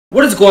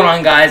What is going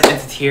on, guys?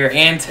 It's here,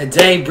 and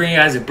today bringing you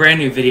guys a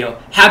brand new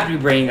video. Happy to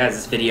be bringing you guys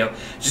this video.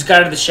 Just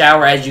got out of the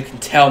shower. As you can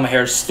tell, my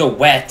hair is still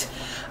wet.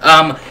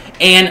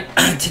 And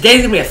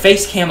today's gonna be a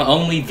face cam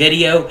only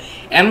video,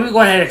 and I'm gonna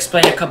go ahead and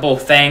explain a couple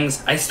of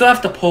things. I still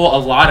have to pull a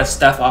lot of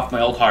stuff off my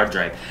old hard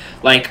drive.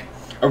 Like,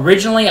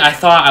 originally I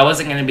thought I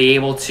wasn't gonna be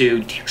able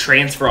to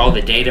transfer all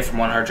the data from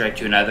one hard drive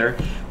to another,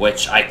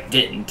 which I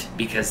didn't,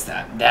 because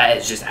that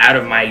is just out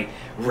of my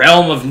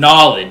realm of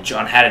knowledge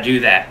on how to do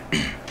that.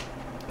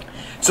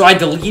 So I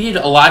deleted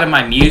a lot of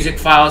my music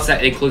files.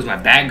 That includes my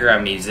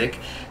background music.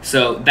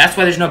 So that's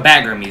why there's no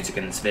background music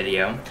in this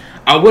video.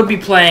 I would be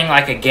playing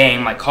like a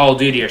game like Call of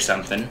Duty or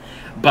something,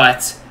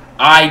 but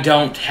I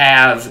don't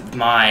have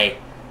my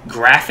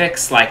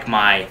graphics, like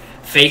my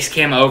face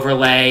cam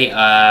overlay,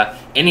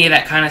 any of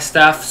that kind of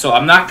stuff. So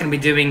I'm not going to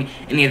be doing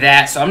any of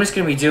that. So I'm just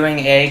going to be doing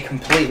a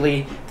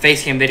completely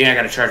face cam video. I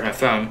got to charge my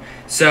phone.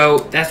 So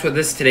that's what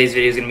today's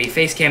video is going to be,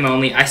 face cam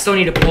only. I still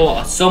need to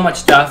pull so much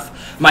stuff.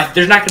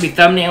 There's not going to be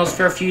thumbnails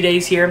for a few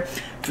days here,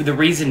 for the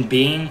reason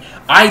being,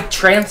 I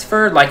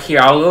transferred, like here,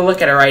 I'll look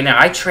at it right now,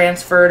 I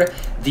transferred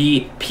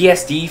the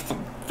PSD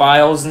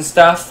files and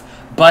stuff,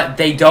 but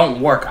they don't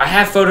work. I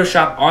have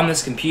Photoshop on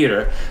this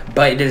computer,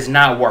 but it is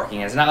not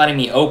working. It's not letting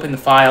me open the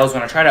files.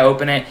 When I try to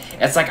open it,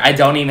 it's like I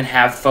don't even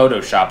have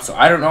Photoshop, so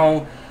I don't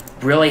know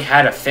really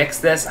how to fix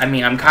this. I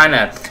mean, I'm kind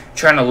of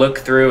trying to look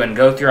through and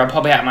go through. I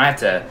probably might have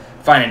to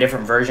find a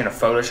different version of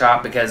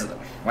Photoshop, because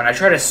when I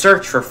try to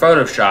search for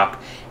Photoshop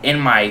in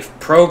my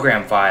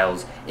program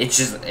files, it's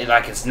just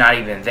like it's not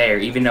even there,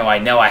 even though I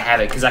know I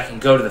have it, because I can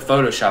go to the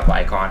Photoshop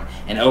icon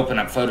and open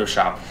up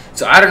Photoshop.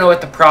 So I don't know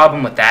what the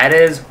problem with that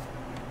is.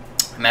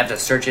 I'm going to have to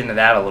search into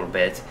that a little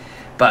bit.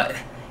 But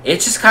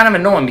it's just kind of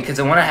annoying, because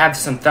I want to have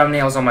some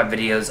thumbnails on my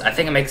videos. I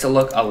think it makes it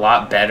look a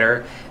lot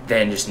better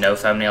than just no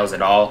thumbnails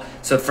at all.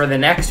 So for the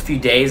next few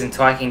days,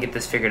 until I can get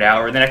this figured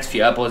out, or the next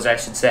few uploads I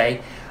should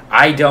say,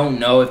 I don't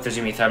know if there's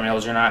going to be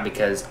thumbnails or not,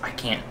 because I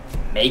can't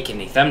make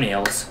any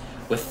thumbnails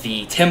with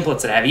the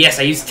templates that I have. Yes,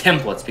 I use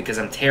templates because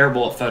I'm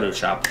terrible at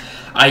Photoshop.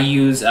 I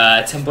use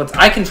templates.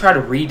 I can try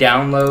to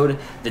re-download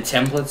the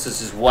templates.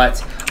 This is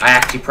what I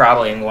actually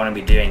probably am going to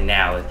be doing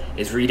now,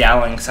 is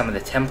re-downloading some of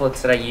the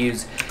templates that I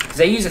use, because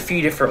I use a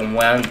few different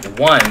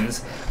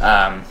ones.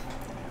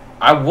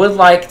 I would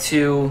like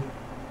to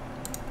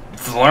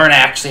learn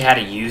actually how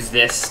to use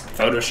this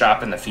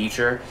Photoshop in the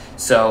future,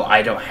 so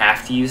I don't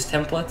have to use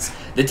templates.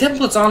 The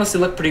templates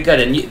honestly look pretty good,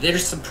 and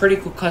there's some pretty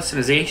cool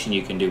customization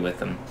you can do with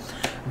them.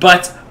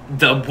 But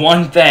the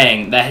one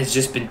thing that has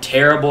just been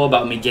terrible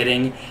about me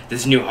getting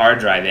this new hard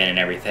drive in and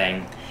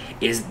everything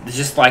is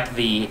just like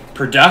the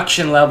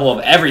production level of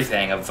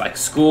everything, of like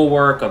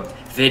schoolwork, of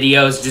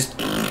videos, just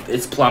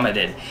it's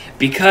plummeted,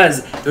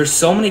 because there's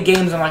so many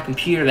games on my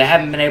computer that I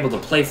haven't been able to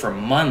play for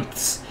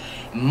months.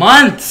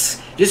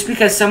 Just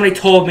because somebody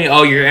told me,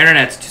 oh, your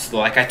internet's too slow.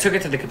 Like, I took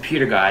it to the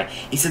computer guy.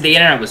 He said the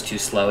internet was too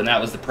slow, and that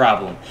was the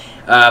problem.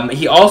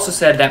 He also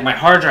said that my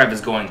hard drive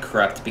is going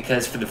corrupt,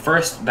 because for the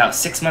first about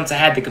 6 months I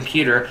had the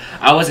computer,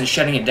 I wasn't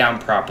shutting it down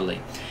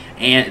properly,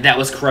 and that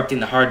was corrupting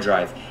the hard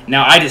drive.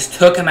 Now, I just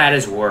took him at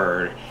his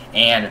word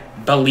and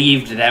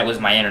believed that was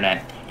my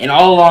internet, and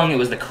all along it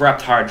was the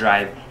corrupt hard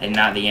drive and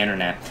not the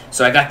internet.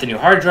 So I got the new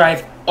hard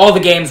drive. All the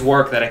games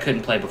work that I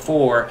couldn't play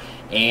before,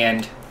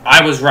 and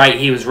I was right,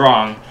 he was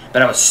wrong,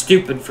 but I was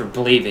stupid for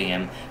believing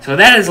him. So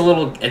that is a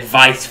little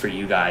advice for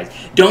you guys.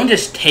 Don't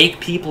just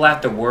take people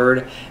at their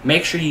word.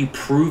 Make sure you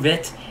prove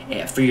it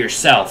for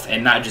yourself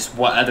and not just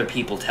what other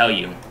people tell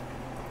you.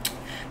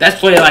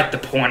 That's really like the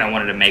point I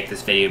wanted to make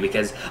this video,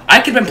 because I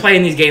could have been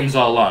playing these games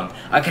all along.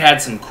 I could have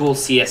had some cool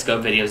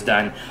CSGO videos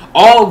done.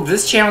 All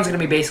this channel is going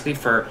to be basically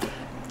for...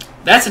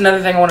 That's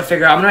another thing I want to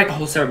figure out. I'm going to make a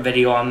whole separate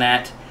video on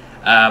that.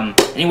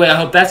 Anyway, I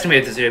hope that's going to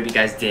be it this video. If you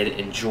guys did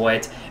enjoy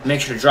it,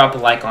 make sure to drop a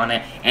like on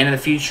it. And in the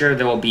future,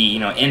 there will be,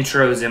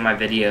 intros in my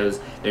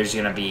videos. There's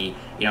going to be,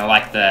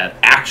 like the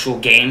actual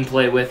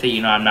gameplay with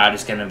it. I'm not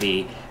just going to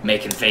be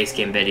making face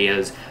cam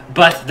videos.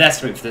 But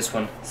that's it for this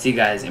one. See you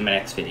guys in my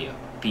next video.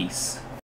 Peace.